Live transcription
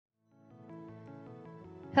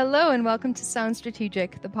Hello and welcome to Sound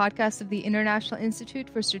Strategic, the podcast of the International Institute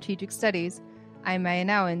for Strategic Studies. I'm Maya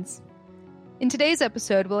Nowens. In today's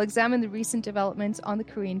episode, we'll examine the recent developments on the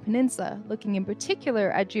Korean Peninsula, looking in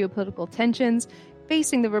particular at geopolitical tensions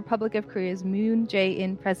facing the Republic of Korea's Moon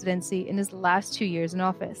Jae-in presidency in his last 2 years in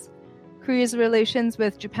office. Korea's relations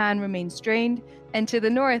with Japan remain strained, and to the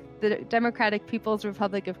north, the Democratic People's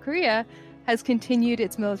Republic of Korea has continued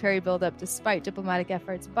its military buildup despite diplomatic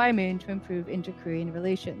efforts by Moon to improve inter-Korean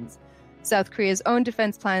relations. South Korea's own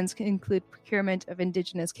defense plans can include procurement of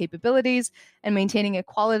indigenous capabilities and maintaining a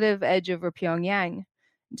qualitative edge over Pyongyang.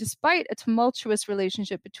 Despite a tumultuous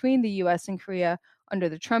relationship between the US and Korea under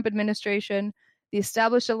the Trump administration, the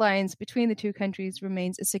established alliance between the two countries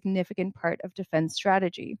remains a significant part of defense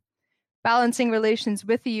strategy. Balancing relations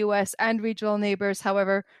with the US and regional neighbors,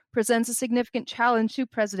 however, presents a significant challenge to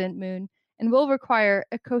President Moon and will require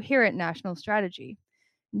a coherent national strategy.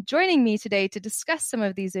 Joining me today to discuss some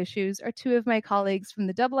of these issues are two of my colleagues from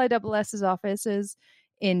the IISS's offices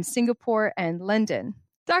in Singapore and London.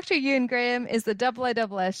 Dr. Ewan Graham is the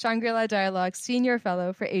IISS Shangri-La Dialogue Senior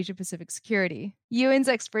Fellow for Asia-Pacific Security. Ewan's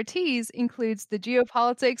expertise includes the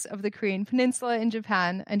geopolitics of the Korean Peninsula in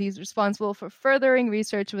Japan, and he's responsible for furthering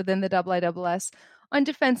research within the IISS on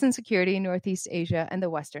defense and security in Northeast Asia and the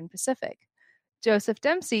Western Pacific. Joseph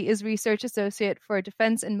Dempsey is Research Associate for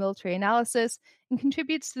Defense and Military Analysis and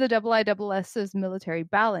contributes to the IISS's military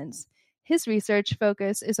balance. His research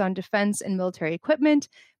focus is on defense and military equipment,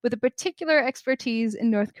 with a particular expertise in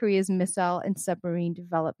North Korea's missile and submarine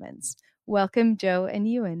developments. Welcome, Joe and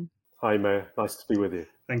Ewan. Hi, Mayor. Nice to be with you.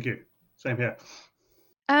 Thank you. Same here.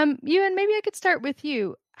 Ewan, maybe I could start with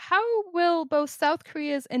you. How will both South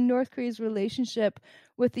Korea's and North Korea's relationship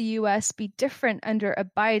with the U.S. be different under a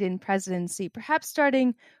Biden presidency, perhaps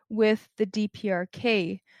starting with the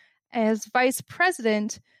DPRK? As vice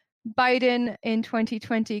president, Biden in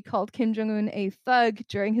 2020 called Kim Jong-un a thug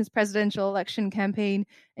during his presidential election campaign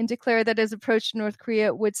and declared that his approach to North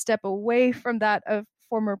Korea would step away from that of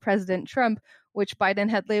former President Trump, which Biden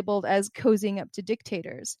had labeled as cozying up to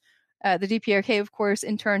dictators. The DPRK, of course,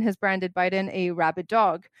 in turn has branded Biden a rabid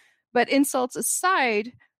dog. But insults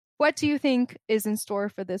aside, what do you think is in store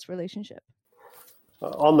for this relationship?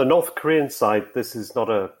 On the North Korean side, this is not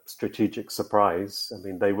a strategic surprise. I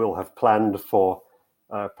mean, they will have planned for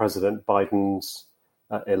President Biden's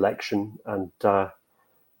election, and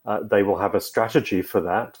they will have a strategy for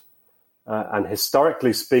that. And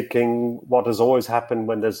historically speaking, what has always happened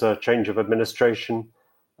when there's a change of administration,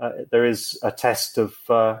 there is a test of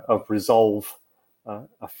resolve,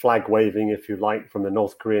 a flag waving, if you like, from the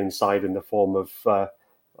North Korean side in the form of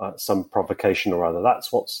some provocation or other.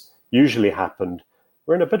 That's what's usually happened.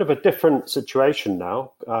 We're in a bit of a different situation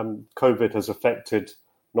now. COVID has affected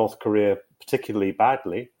North Korea particularly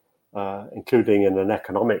badly, including in an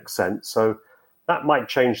economic sense. So that might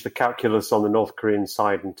change the calculus on the North Korean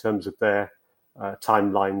side in terms of their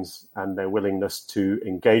timelines and their willingness to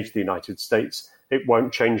engage the United States. It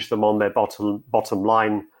won't change them on their bottom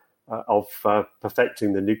line of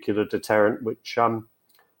perfecting the nuclear deterrent, which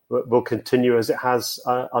will continue as it has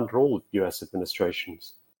under all U.S.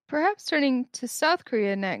 administrations. Perhaps turning to South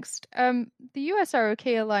Korea next. The US-ROK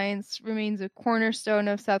alliance remains a cornerstone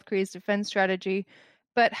of South Korea's defense strategy,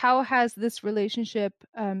 but how has this relationship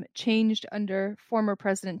changed under former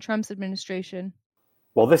President Trump's administration?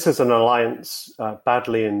 Well, this is an alliance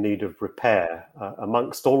badly in need of repair.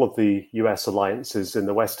 Amongst all of the US alliances in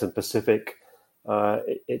the Western Pacific,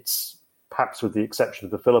 it's perhaps with the exception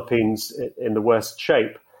of the Philippines in the worst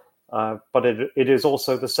shape. But it is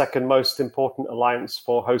also the second most important alliance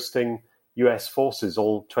for hosting US forces,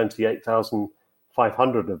 all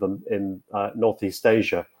 28,500 of them in Northeast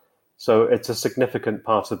Asia. So it's a significant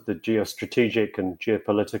part of the geostrategic and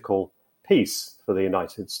geopolitical peace for the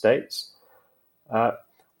United States.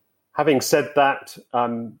 Having said that,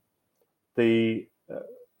 the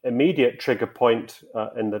immediate trigger point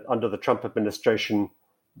under the Trump administration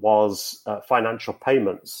was financial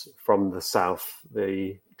payments from the South.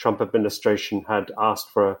 The Trump administration had asked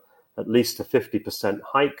for at least a 50%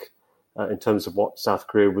 hike in terms of what South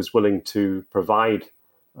Korea was willing to provide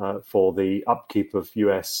for the upkeep of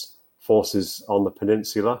US forces on the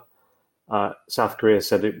peninsula. South Korea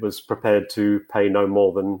said it was prepared to pay no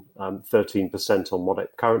more than 13% on what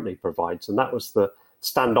it currently provides. And that was the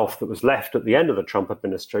standoff that was left at the end of the Trump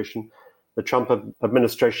administration. The Trump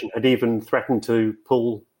administration had even threatened to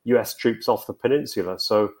pull US troops off the peninsula.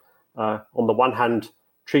 So on the one hand,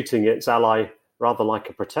 treating its ally rather like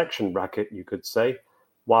a protection racket, you could say,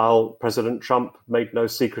 while President Trump made no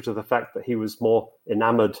secret of the fact that he was more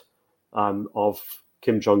enamored of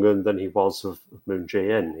Kim Jong-un than he was of Moon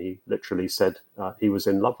Jae-in. He literally said he was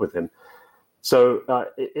in love with him. So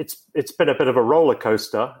it's been a bit of a roller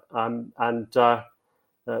coaster, and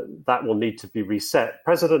that will need to be reset.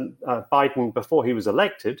 President Biden, before he was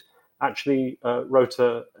elected, actually wrote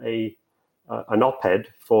an op-ed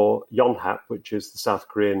for Yonhap, which is the South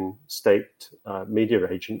Korean state media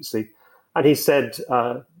agency, and he said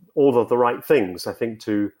all of the right things, I think,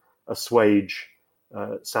 to assuage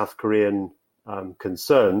South Korean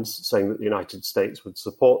concerns, saying that the United States would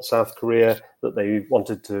support South Korea, that they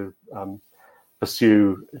wanted to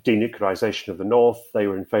pursue denuclearization of the North, they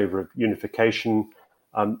were in favor of unification,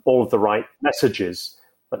 all of the right messages.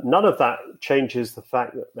 But none of that changes the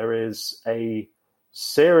fact that there is a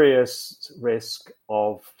serious risk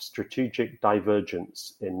of strategic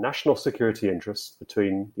divergence in national security interests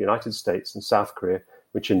between the United States and South Korea,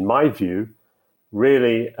 which in my view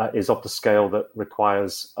really is of the scale that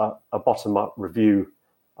requires a bottom-up review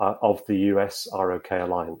of the US-ROK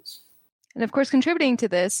alliance. And of course, contributing to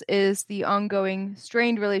this is the ongoing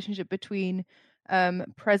strained relationship between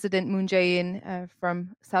President Moon Jae-in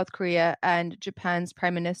from South Korea and Japan's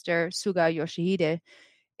Prime Minister Suga Yoshihide.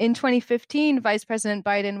 In 2015, Vice President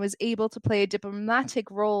Biden was able to play a diplomatic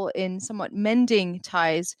role in somewhat mending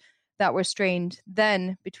ties that were strained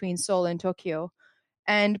then between Seoul and Tokyo.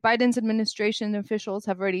 And Biden's administration officials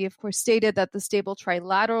have already, of course, stated that the stable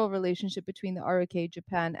trilateral relationship between the ROK,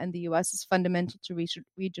 Japan, and the U.S. is fundamental to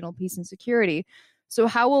regional peace and security. So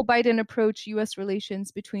how will Biden approach U.S.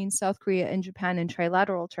 relations between South Korea and Japan in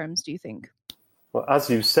trilateral terms, do you think? Well, as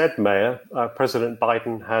you said, Maya, President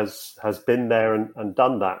Biden has been there and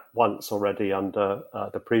done that once already under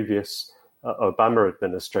the previous Obama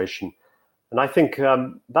administration. And I think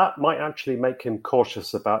that might actually make him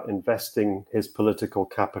cautious about investing his political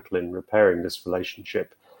capital in repairing this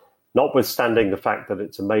relationship, notwithstanding the fact that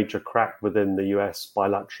it's a major crack within the US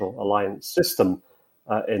bilateral alliance system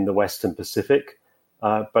in the Western Pacific.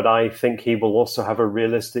 But I think he will also have a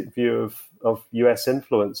realistic view of US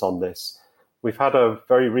influence on this. We've had a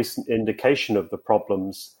very recent indication of the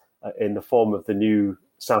problems in the form of the new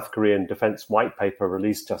South Korean defense white paper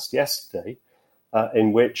released just yesterday,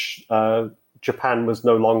 in which Japan was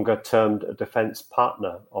no longer termed a defense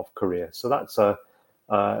partner of Korea. So that's,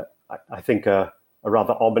 I think, a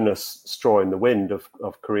rather ominous straw in the wind of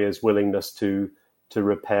Korea's willingness to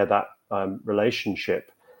repair that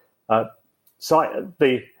relationship.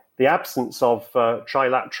 The absence of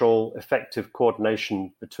trilateral effective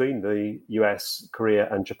coordination between the US, Korea,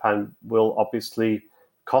 and Japan will obviously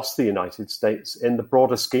cost the United States in the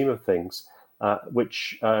broader scheme of things,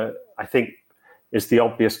 which I think is the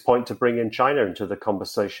obvious point to bring in China into the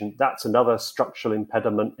conversation. That's another structural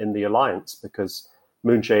impediment in the alliance because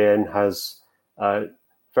Moon Jae-in has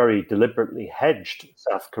very deliberately hedged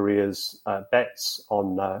South Korea's bets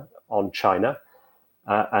on China,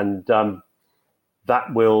 and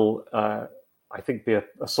that will, I think, be a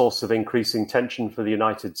source of increasing tension for the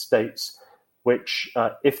United States, which,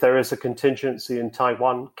 if there is a contingency in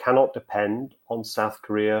Taiwan, cannot depend on South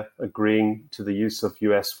Korea agreeing to the use of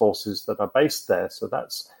US forces that are based there. So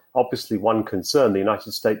that's obviously one concern. The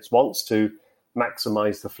United States wants to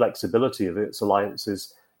maximize the flexibility of its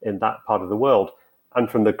alliances in that part of the world. And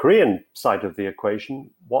from the Korean side of the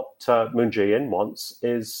equation, what Moon Jae-in wants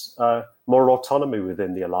is more autonomy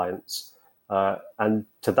within the alliance. And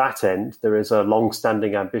to that end, there is a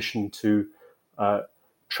long-standing ambition to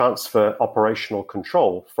transfer operational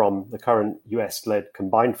control from the current US-led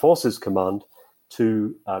Combined Forces Command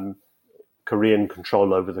to Korean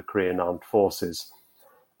control over the Korean Armed Forces.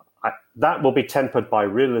 That will be tempered by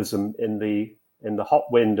realism in the hot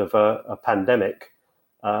wind of a pandemic.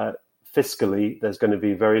 Fiscally, there's going to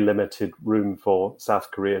be very limited room for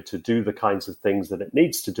South Korea to do the kinds of things that it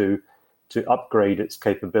needs to do to upgrade its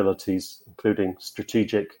capabilities, including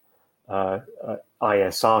strategic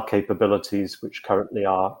ISR capabilities, which currently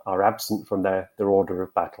are absent from their order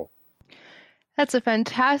of battle. That's a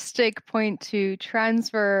fantastic point to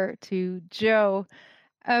transfer to Joe.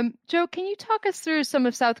 Joe, can you talk us through some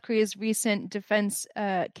of South Korea's recent defense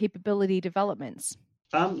capability developments?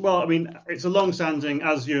 Well, I mean, it's a long-standing,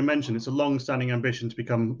 as you mentioned, it's a long-standing ambition to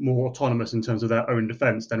become more autonomous in terms of their own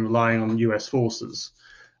defense than relying on US forces.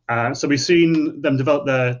 So we've seen them develop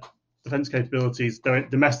their defense capabilities, their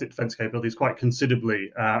domestic defense capabilities, quite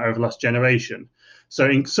considerably over the last generation. So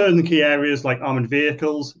in certain key areas like armored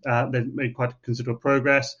vehicles, they've made quite considerable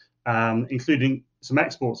progress, including some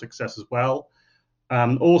export success as well.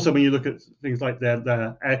 Also, when you look at things like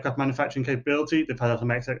their aircraft manufacturing capability, they've had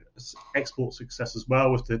some export success as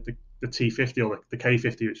well with the T-50 or the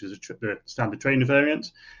K-50, which is the standard trainer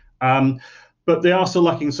variant. But they are still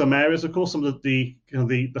lacking in some areas, of course. Some of the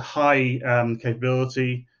high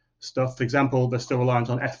capability stuff. For example, they're still reliant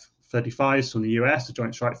on F-35s from the US, the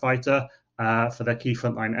Joint Strike Fighter, for their key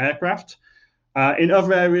frontline aircraft. In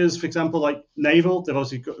other areas, for example, like naval, they've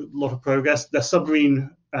obviously got a lot of progress. Their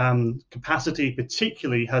submarine capacity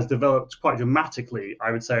particularly has developed quite dramatically,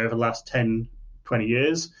 I would say, over the last 10, 20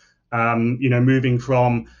 years. Moving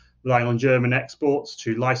from relying on German exports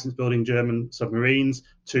to license building German submarines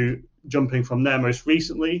to jumping from there most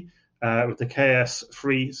recently with the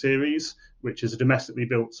KS-3 series, which is a domestically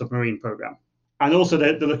built submarine program. And also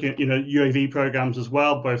they're looking at UAV programs as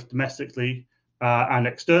well, both domestically and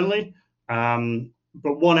externally.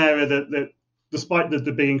 But one area that despite the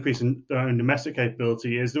big increase in their own domestic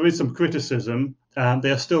capability, is there is some criticism.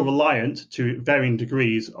 They are still reliant to varying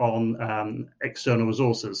degrees on external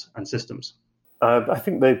resources and systems. I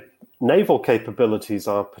think the naval capabilities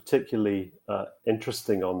are particularly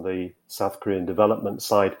interesting on the South Korean development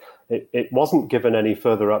side. It wasn't given any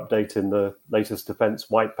further update in the latest defense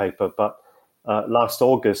white paper, but last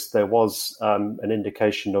August there was an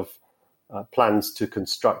indication of plans to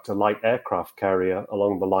construct a light aircraft carrier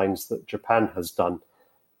along the lines that Japan has done.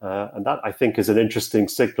 And that, I think, is an interesting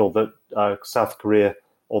signal that South Korea,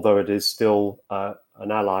 although it is still an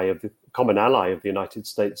ally of the common ally of the United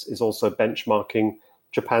States, is also benchmarking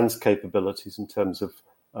Japan's capabilities in terms of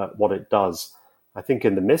what it does. I think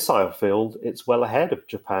in the missile field, it's well ahead of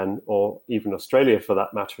Japan, or even Australia for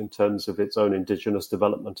that matter, in terms of its own indigenous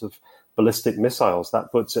development of ballistic missiles.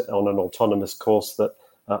 That puts it on an autonomous course that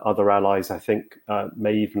other allies, I think,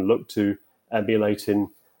 may even look to emulate in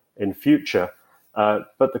future.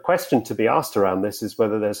 But the question to be asked around this is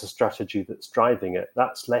whether there's a strategy that's driving it.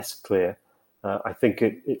 That's less clear. I think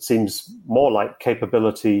it seems more like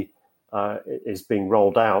capability is being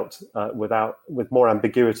rolled out with more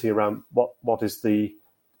ambiguity around what is the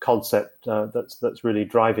concept that's really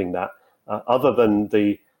driving that. Other than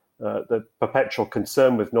the perpetual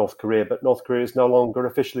concern with North Korea, but North Korea is no longer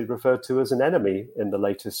officially referred to as an enemy in the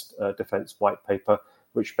latest defense white paper,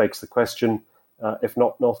 which begs the question: if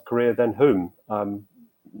not North Korea, then whom?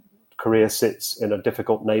 Korea sits in a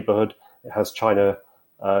difficult neighborhood. It has China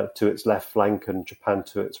to its left flank and Japan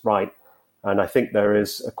to its right. And I think there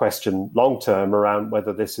is a question long-term around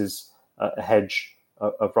whether this is a hedge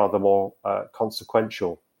of rather more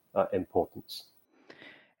consequential importance.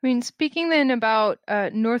 I mean, speaking then about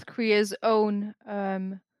North Korea's own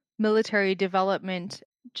military development,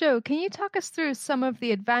 Joe, can you talk us through some of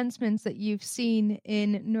the advancements that you've seen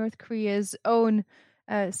in North Korea's own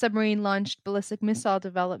submarine-launched ballistic missile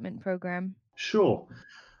development program? Sure.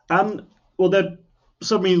 Well, the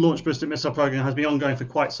submarine-launched ballistic missile program has been ongoing for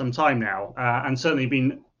quite some time now, and certainly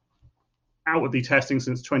been outwardly testing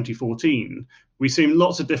since 2014. We've seen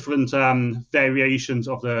lots of different variations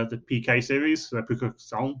of the PK series, the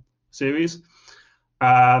Pukgoksong series.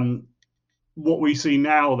 What we see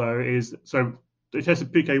now, though, is so they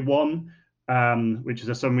tested PK1, which is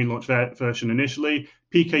a submarine launch version initially.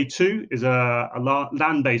 PK2 is a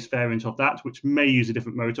land-based variant of that, which may use a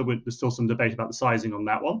different motor. There's still some debate about the sizing on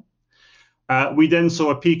that one. We then saw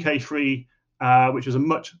a PK3, which was a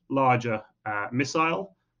much larger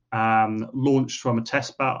missile, launched from a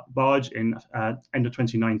test barge in end of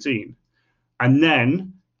 2019. And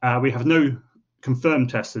then we have no confirmed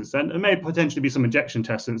tests since then. There may potentially be some injection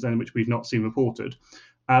tests since then, which we've not seen reported.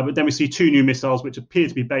 But then we see two new missiles, which appear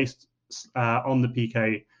to be based on the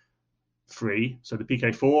PK3, so the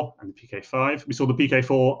PK4 and the PK5. We saw the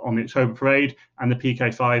PK4 on the October parade and the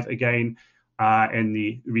PK5 again in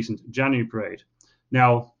the recent January parade.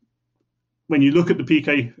 Now, when you look at the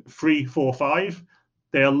PK3, 4, 5,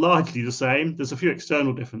 they are largely the same. There's a few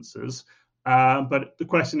external differences, but the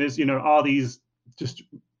question is, are these just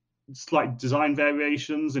slight design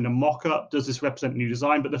variations in a mock-up? Does this represent a new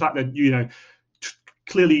design? But the fact that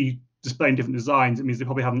clearly displaying different designs, it means they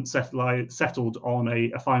probably haven't settled on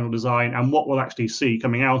a final design, and what we'll actually see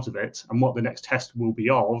coming out of it and what the next test will be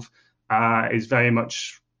of is very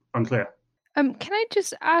much unclear. Can I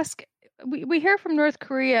just ask? We hear from North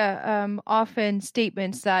Korea often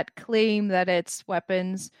statements that claim that its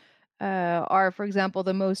weapons are, for example,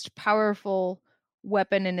 the most powerful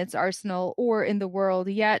weapon in its arsenal or in the world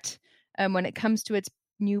yet. When it comes to its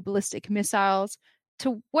new ballistic missiles,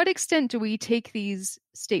 to what extent do we take these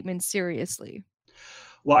statements seriously?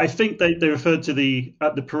 Well, I think they referred to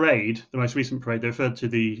at the parade, the most recent parade, they referred to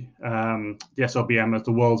the SLBM as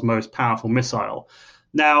the world's most powerful missile.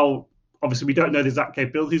 Now, obviously, we don't know the exact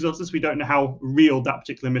capabilities of this. We don't know how real that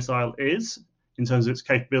particular missile is in terms of its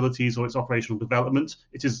capabilities or its operational development.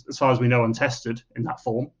 It is, as far as we know, untested in that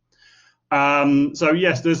form. So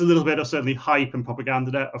yes, there's a little bit of certainly hype and propaganda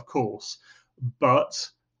there, of course. but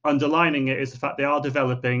underlining it is the fact they are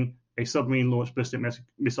developing a submarine-launched ballistic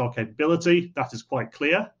missile capability. That is quite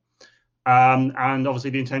clear. And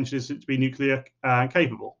obviously the intention is to be nuclear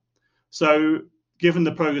capable. So given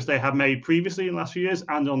the progress they have made previously in the last few years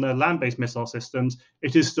and on their land-based missile systems,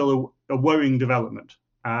 it is still a worrying development.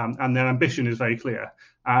 And their ambition is very clear.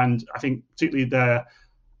 And I think particularly their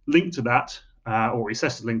link to that, or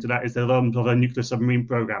recessive link to that, is the development of a nuclear submarine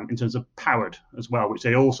program in terms of powered as well, which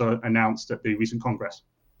they also announced at the recent Congress.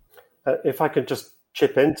 If I could just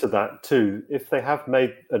chip into that too, if they have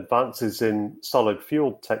made advances in solid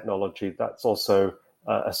fuel technology, that's also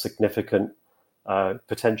a significant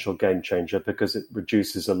potential game changer because it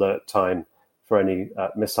reduces alert time for any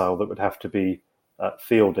missile that would have to be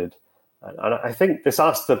fielded. And I think this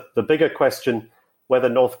asks the bigger question whether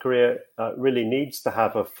North Korea really needs to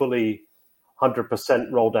have a fully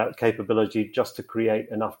 100% rolled out capability just to create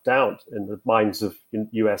enough doubt in the minds of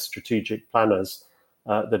US strategic planners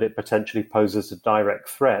that it potentially poses a direct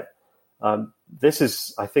threat. This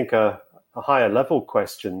is, I think, a higher level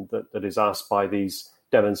question that is asked by these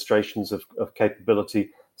demonstrations of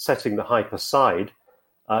capability, setting the hype aside.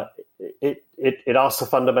 It asks a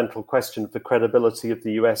fundamental question of the credibility of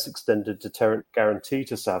the US extended deterrent guarantee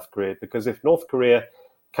to South Korea, because if North Korea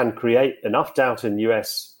can create enough doubt in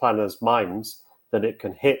US planners' minds that it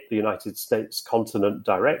can hit the United States continent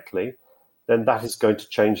directly, then that is going to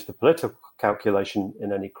change the political calculation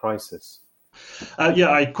in any crisis.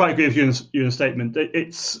 I quite agree with you in your statement.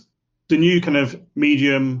 It's the new kind of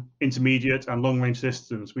medium, intermediate, and long-range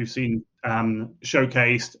systems we've seen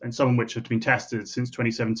showcased, and some of which have been tested since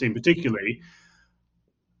 2017 particularly.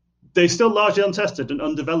 They're still largely untested and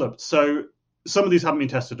undeveloped. So some of these haven't been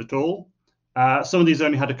tested at all. Some of these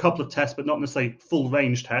only had a couple of tests, but not necessarily full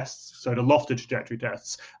range tests, so the lofted trajectory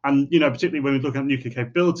tests. And, particularly when we look at nuclear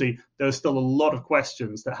capability, there's still a lot of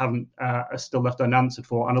questions that are still left unanswered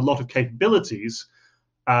for, and a lot of capabilities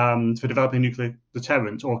for developing nuclear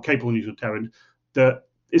deterrent or capable nuclear deterrent that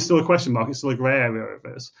is still a question mark. It's still a grey area of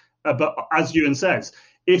this. But as Ewan says,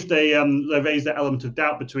 if they raise that element of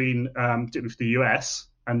doubt between, particularly for the US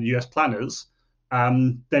and US planners,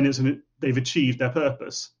 then they've achieved their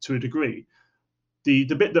purpose to a degree. The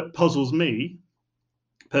bit that puzzles me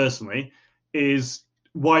personally is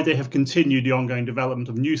why they have continued the ongoing development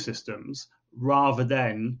of new systems rather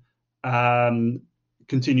than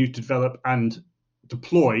continue to develop and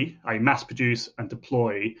deploy, mass produce and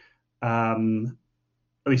deploy at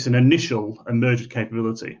least an initial emergent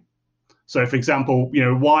capability. So, for example,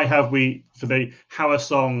 why have we, for the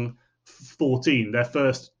Hwasong 14, their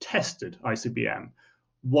first tested ICBM,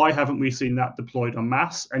 why haven't we seen that deployed en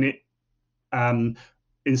masse? And it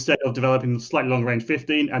instead of developing the slightly longer range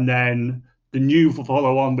 15 and then the new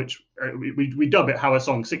follow-on, which we dub it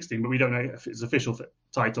Hwasong 16, but we don't know if it's official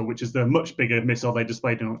title, which is the much bigger missile they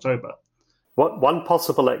displayed in October. One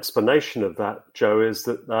possible explanation of that, Joe, is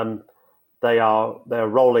that they're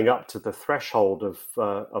rolling up to the threshold of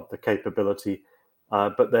the capability,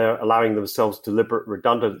 but they're allowing themselves deliberate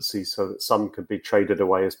redundancy so that some can be traded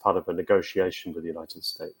away as part of a negotiation with the United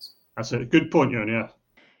States. That's a good point, Ewan, yeah.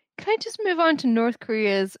 Can I just move on to North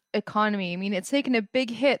Korea's economy? I mean, it's taken a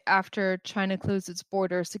big hit after China closed its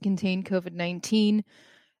borders to contain COVID-19.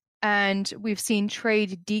 And we've seen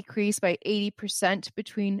trade decrease by 80%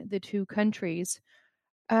 between the two countries.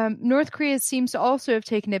 North Korea seems to also have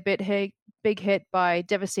taken a big hit by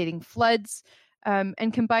devastating floods.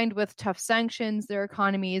 And combined with tough sanctions, their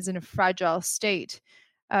economy is in a fragile state.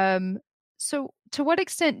 So to what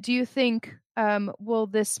extent do you think will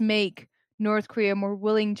this make North Korea more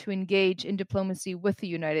willing to engage in diplomacy with the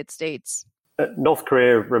United States? North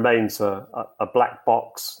Korea remains a black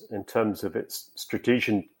box in terms of its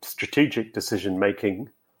strategic decision making,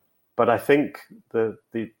 but I think the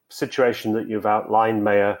situation that you've outlined,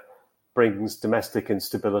 Maya, brings domestic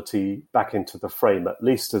instability back into the frame, at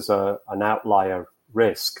least as an outlier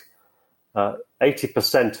risk.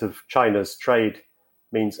 80% of China's trade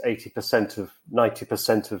means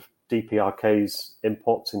 90% of DPRK's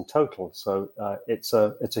imports in total. So it's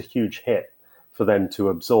a huge hit for them to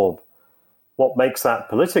absorb. What makes that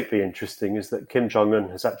politically interesting is that Kim Jong-un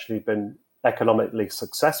has actually been economically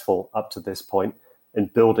successful up to this point in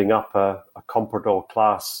building up a comprador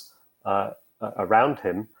class around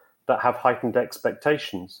him that have heightened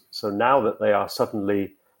expectations. So now that they are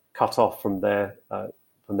suddenly cut off from their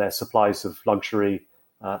supplies of luxury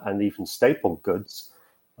and even staple goods,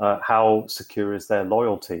 how secure is their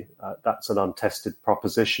loyalty? That's an untested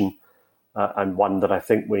proposition and one that I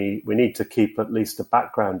think we need to keep at least a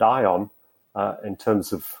background eye on in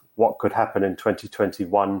terms of what could happen in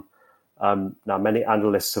 2021. Now, many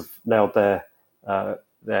analysts have nailed their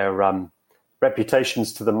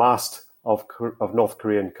reputations to the mast of North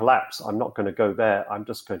Korean collapse. I'm not going to go there. I'm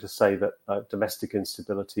just going to say that domestic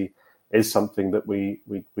instability is something that we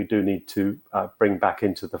do need to bring back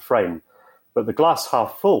into the frame. But the glass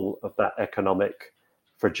half full of that economic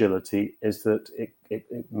fragility is that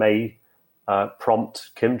it may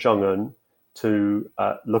prompt Kim Jong-un to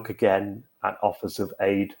look again at offers of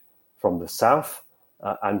aid from the South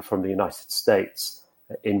and from the United States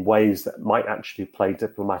in ways that might actually play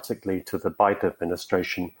diplomatically to the Biden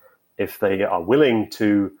administration if they are willing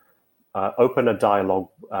to open a dialogue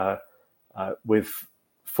with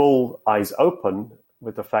full eyes open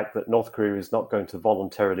with the fact that North Korea is not going to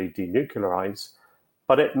voluntarily denuclearize,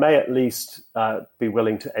 but it may at least be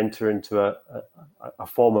willing to enter into a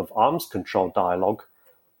form of arms control dialogue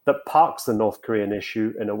that parks the North Korean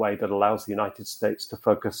issue in a way that allows the United States to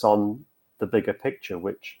focus on the bigger picture,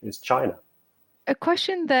 which is China. A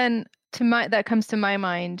question then that comes to my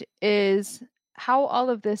mind is how all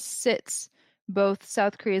of this sits, both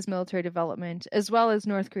South Korea's military development as well as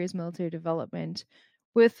North Korea's military development,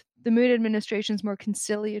 with the Moon administration's more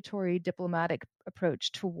conciliatory diplomatic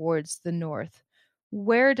approach towards the North.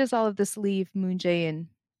 Where does all of this leave Moon Jae-in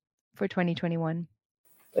for 2021?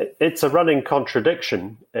 It's a running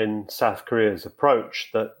contradiction in South Korea's approach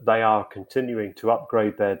that they are continuing to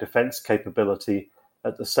upgrade their defense capability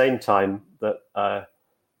at the same time that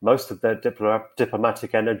most of their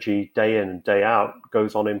diplomatic energy day in and day out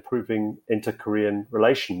goes on improving inter-Korean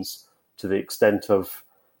relations to the extent of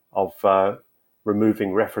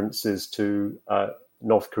removing references to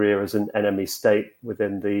North Korea as an enemy state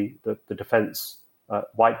within the defense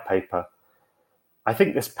white paper. I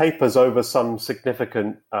think this paper's over some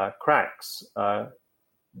significant cracks.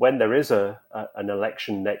 When there is an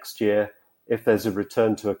election next year, if there's a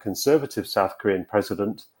return to a conservative South Korean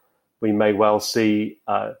president, we may well see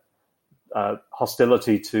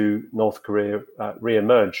hostility to North Korea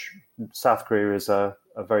reemerge. South Korea is a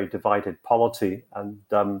very divided polity, and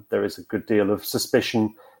there is a good deal of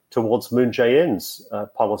suspicion towards Moon Jae-in's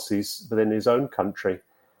policies within his own country.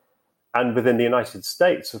 And within the United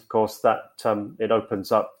States, of course, that it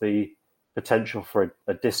opens up the potential for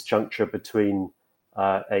a disjuncture between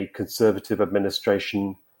a conservative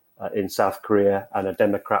administration in South Korea and a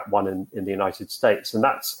Democrat one in the United States. And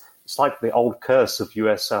it's like the old curse of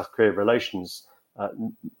US-South Korea relations.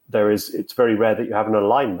 It's very rare that you have an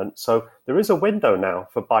alignment. So there is a window now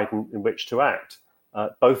for Biden in which to act,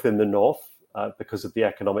 both in the North, because of the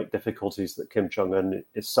economic difficulties that Kim Jong-un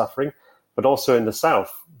is suffering, but also in the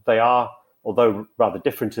South. They are, although rather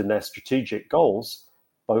different in their strategic goals,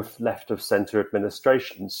 both left of center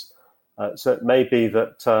administrations. So it may be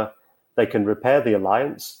that they can repair the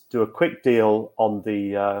alliance, do a quick deal on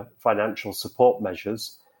the financial support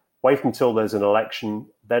measures, wait until there's an election,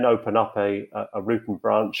 then open up a root and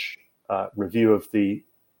branch review of the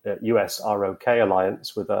US-ROK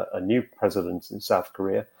alliance with a new president in South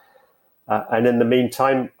Korea. And in the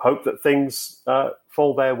meantime, hope that things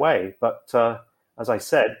fall their way. But as I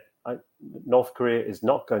said, North Korea is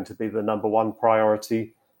not going to be the number one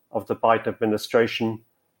priority of the Biden administration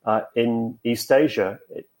in East Asia.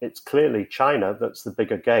 It's clearly China that's the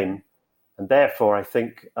bigger game. And therefore, I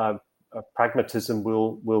think pragmatism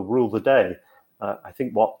will rule the day. I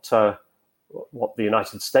think what the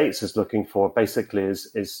United States is looking for basically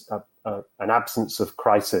is an absence of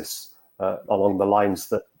crisis along the lines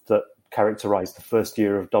that characterized the first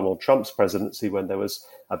year of Donald Trump's presidency, when there was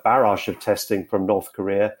a barrage of testing from North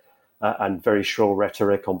Korea and very shrill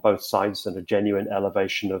rhetoric on both sides and a genuine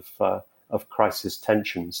elevation of crisis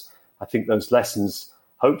tensions. I think those lessons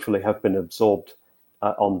hopefully have been absorbed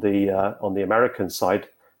on the American side.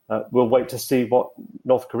 We'll wait to see what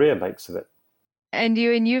North Korea makes of it. And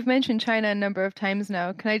you've mentioned China a number of times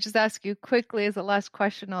now. Can I just ask you quickly as a last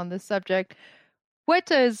question on this subject? How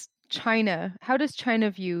does China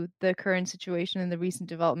view the current situation and the recent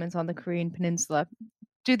developments on the Korean Peninsula?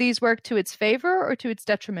 Do these work to its favor or to its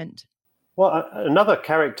detriment? Well, another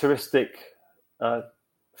characteristic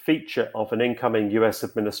feature of an incoming US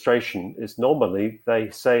administration is normally they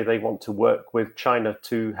say they want to work with China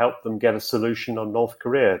to help them get a solution on North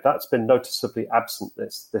Korea. That's been noticeably absent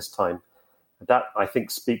this time. That, I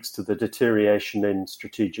think, speaks to the deterioration in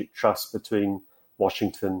strategic trust between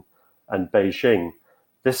Washington and Beijing.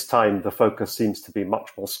 This time, the focus seems to be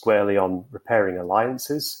much more squarely on repairing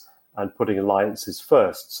alliances and putting alliances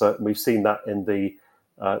first. So we've seen that in the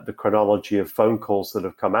chronology of phone calls that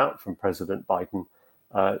have come out from President Biden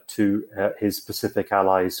to his Pacific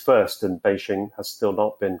allies first, and Beijing has still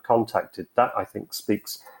not been contacted. That, I think,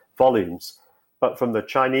 speaks volumes. But from the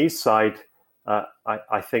Chinese side,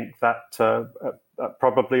 I think that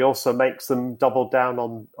probably also makes them double down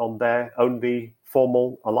on their only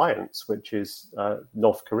formal alliance, which is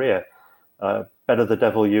North Korea. Better the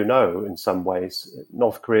devil you know, in some ways.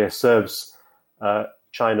 North Korea serves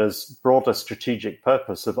China's broader strategic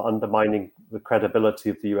purpose of undermining the credibility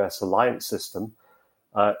of the US alliance system.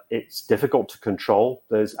 It's difficult to control.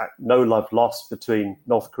 There's no love lost between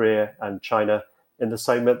North Korea and China, in the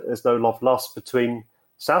same way there's no love lost between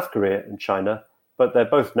South Korea and China, but they're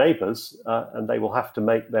both neighbors, and they will have to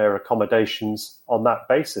make their accommodations on that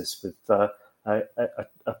basis with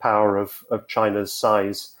a power of China's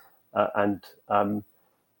size and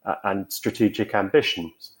strategic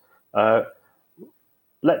ambitions.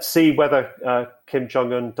 Let's see whether Kim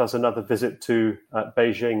Jong-un does another visit to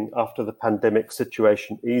Beijing after the pandemic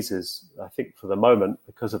situation eases. I think for the moment,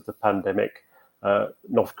 because of the pandemic,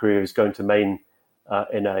 North Korea is going to remain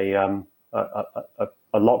in a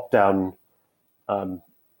lockdown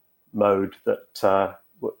mode that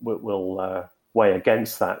will weigh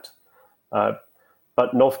against that.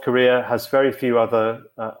 But North Korea has very few other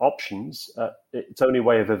options. Its only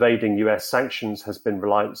way of evading US sanctions has been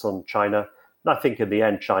reliance on China. And I think in the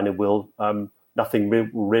end, China will, nothing will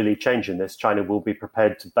really change in this. China will be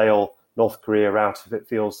prepared to bail North Korea out if it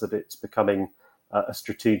feels that it's becoming a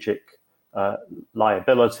strategic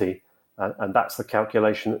liability. And that's the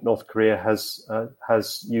calculation that North Korea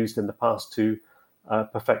has used in the past to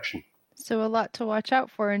perfection. So a lot to watch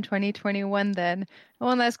out for in 2021 then.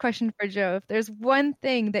 One last question for Joe. If there's one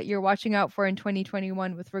thing that you're watching out for in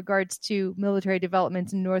 2021 with regards to military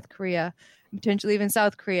developments in North Korea, potentially even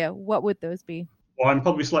South Korea, what would those be? Well, I'm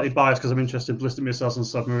probably slightly biased because I'm interested in ballistic missiles and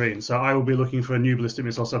submarines. So I will be looking for a new ballistic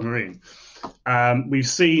missile submarine. We've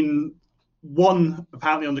seen one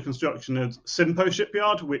apparently under construction at Sinpo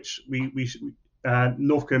shipyard, which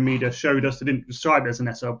North Korean media showed us. They didn't describe it as an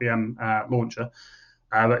SLBM launcher,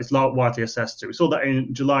 but it's widely assessed to. We saw that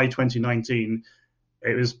in July 2019.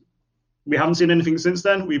 We haven't seen anything since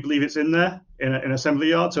then. We believe it's in there in an assembly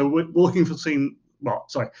yard. So we're looking for seeing. Well,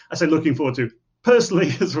 sorry, I say looking forward to.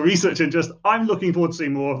 Personally, as a research interest, I'm looking forward to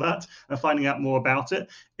seeing more of that and finding out more about it.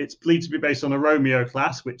 It's believed to be based on a Romeo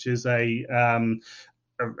class, which is a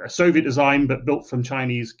Soviet design but built from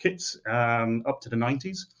Chinese kits up to the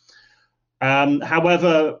 90s.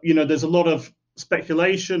 However, there's a lot of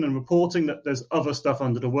speculation and reporting that there's other stuff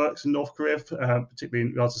under the works in North Korea, particularly in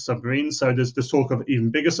regards to submarines. So there's talk of even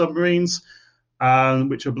bigger submarines,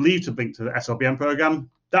 which are believed to link to the SLBM program.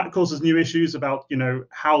 That causes new issues about,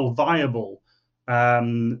 how viable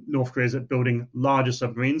North Korea is at building larger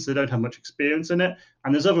submarines. They don't have much experience in it.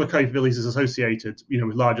 And there's other capabilities associated,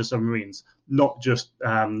 with larger submarines, not just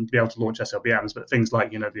be able to launch SLBMs, but things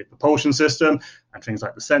like, the propulsion system and things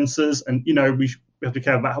like the sensors. And, we have to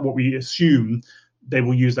care about what we assume they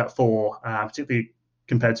will use that for, particularly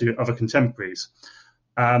compared to other contemporaries.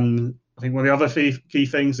 I think one of the other key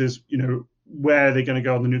things is, where are they going to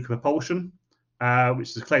go on the nuclear propulsion, which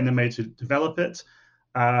is a claim they made to develop it.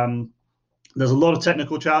 There's a lot of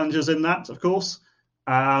technical challenges in that, of course.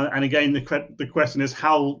 And again, the question is,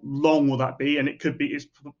 how long will that be? And it could be,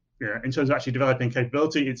 in terms of actually developing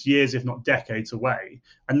capability, it's years, if not decades away.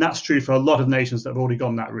 And that's true for a lot of nations that have already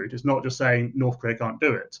gone that route. It's not just saying North Korea can't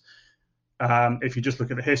do it. If you just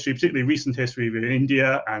look at the history, particularly recent history with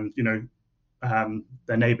India and,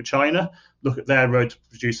 their neighbor China, look at their road to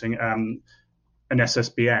producing an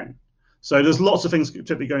SSBN. So there's lots of things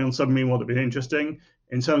particularly going on submarine world that have been interesting.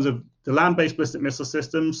 In terms of the land-based ballistic missile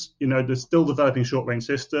systems, they're still developing short-range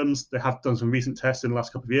systems. They have done some recent tests in the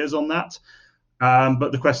last couple of years on that.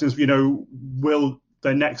 But the question is, will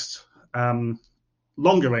their next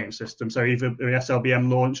longer-range system, so either an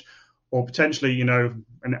SLBM launch or potentially, an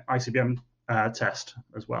ICBM test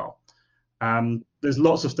as well. There's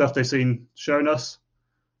lots of stuff they've shown us,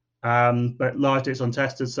 but largely it's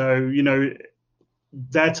untested. So,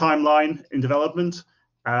 their timeline in development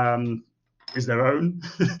is their own.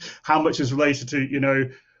 How much is related to,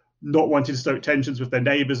 not wanting to stoke tensions with their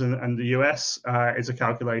neighbors and the US is a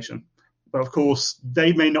calculation. But of course,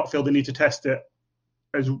 they may not feel the need to test it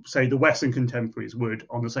as, say, the Western contemporaries would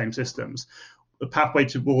on the same systems. The pathway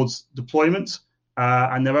towards deployment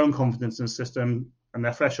and their own confidence in the system and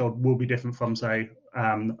their threshold will be different from, say,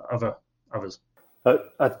 others.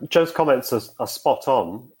 Joe's comments are spot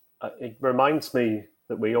on. It reminds me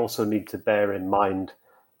that we also need to bear in mind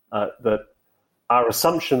that our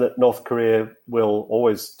assumption that North Korea will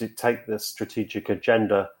always dictate the strategic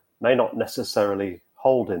agenda may not necessarily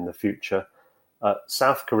hold in the future.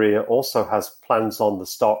 South Korea also has plans on the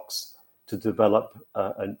stocks to develop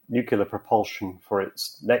a nuclear propulsion for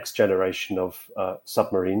its next generation of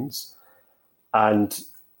submarines. And,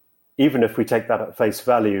 even if we take that at face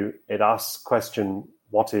value, it asks question,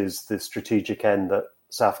 what is the strategic end that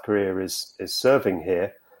South Korea is serving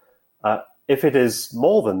here? If it is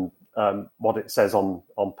more than what it says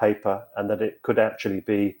on paper, and that it could actually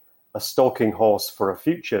be a stalking horse for a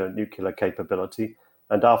future nuclear capability,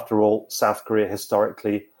 and after all, South Korea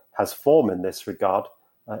historically has form in this regard.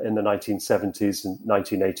 In the 1970s and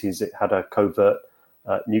 1980s, it had a covert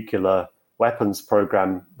nuclear weapons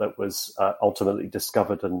program that was ultimately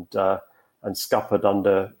discovered and scuppered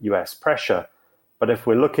under US pressure. But if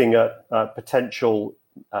we're looking at potential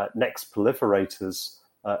next proliferators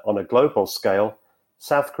on a global scale,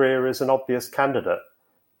 South Korea is an obvious candidate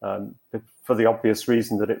for the obvious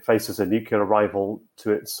reason that it faces a nuclear rival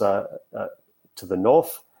to the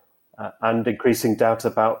north, and increasing doubt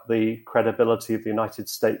about the credibility of the United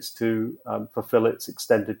States to fulfill its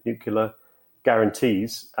extended nuclear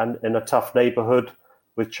guarantees, and in a tough neighborhood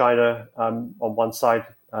with China on one side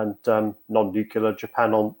and non-nuclear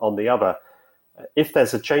Japan on the other. If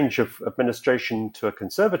there's a change of administration to a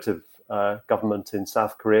conservative government in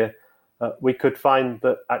South Korea, we could find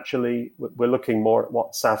that actually we're looking more at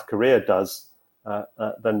what South Korea does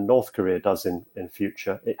than North Korea does in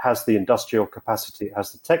future. It has the industrial capacity, it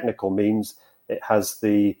has the technical means, it has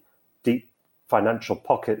the deep financial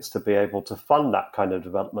pockets to be able to fund that kind of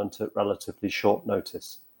development at relatively short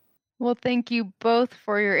notice. Well, thank you both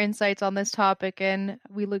for your insights on this topic, and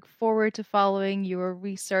we look forward to following your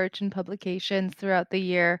research and publications throughout the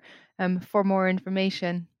year for more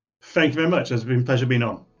information. Thank you very much. It's been a pleasure being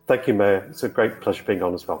on. Thank you, Maya. It's a great pleasure being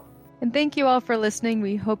on as well. And thank you all for listening.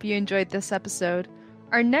 We hope you enjoyed this episode.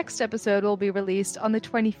 Our next episode will be released on the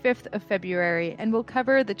 25th of February and will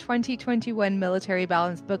cover the 2021 Military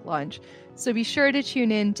Balance book launch. So be sure to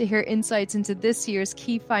tune in to hear insights into this year's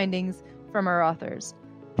key findings from our authors.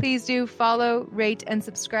 Please do follow, rate, and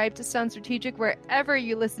subscribe to Sound Strategic wherever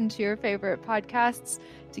you listen to your favorite podcasts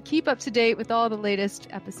to keep up to date with all the latest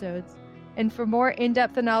episodes. And for more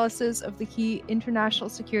in-depth analysis of the key international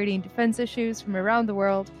security and defense issues from around the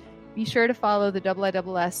world, be sure to follow the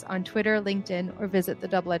IISS on Twitter, LinkedIn, or visit the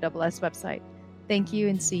IISS website. Thank you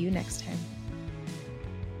and see you next time.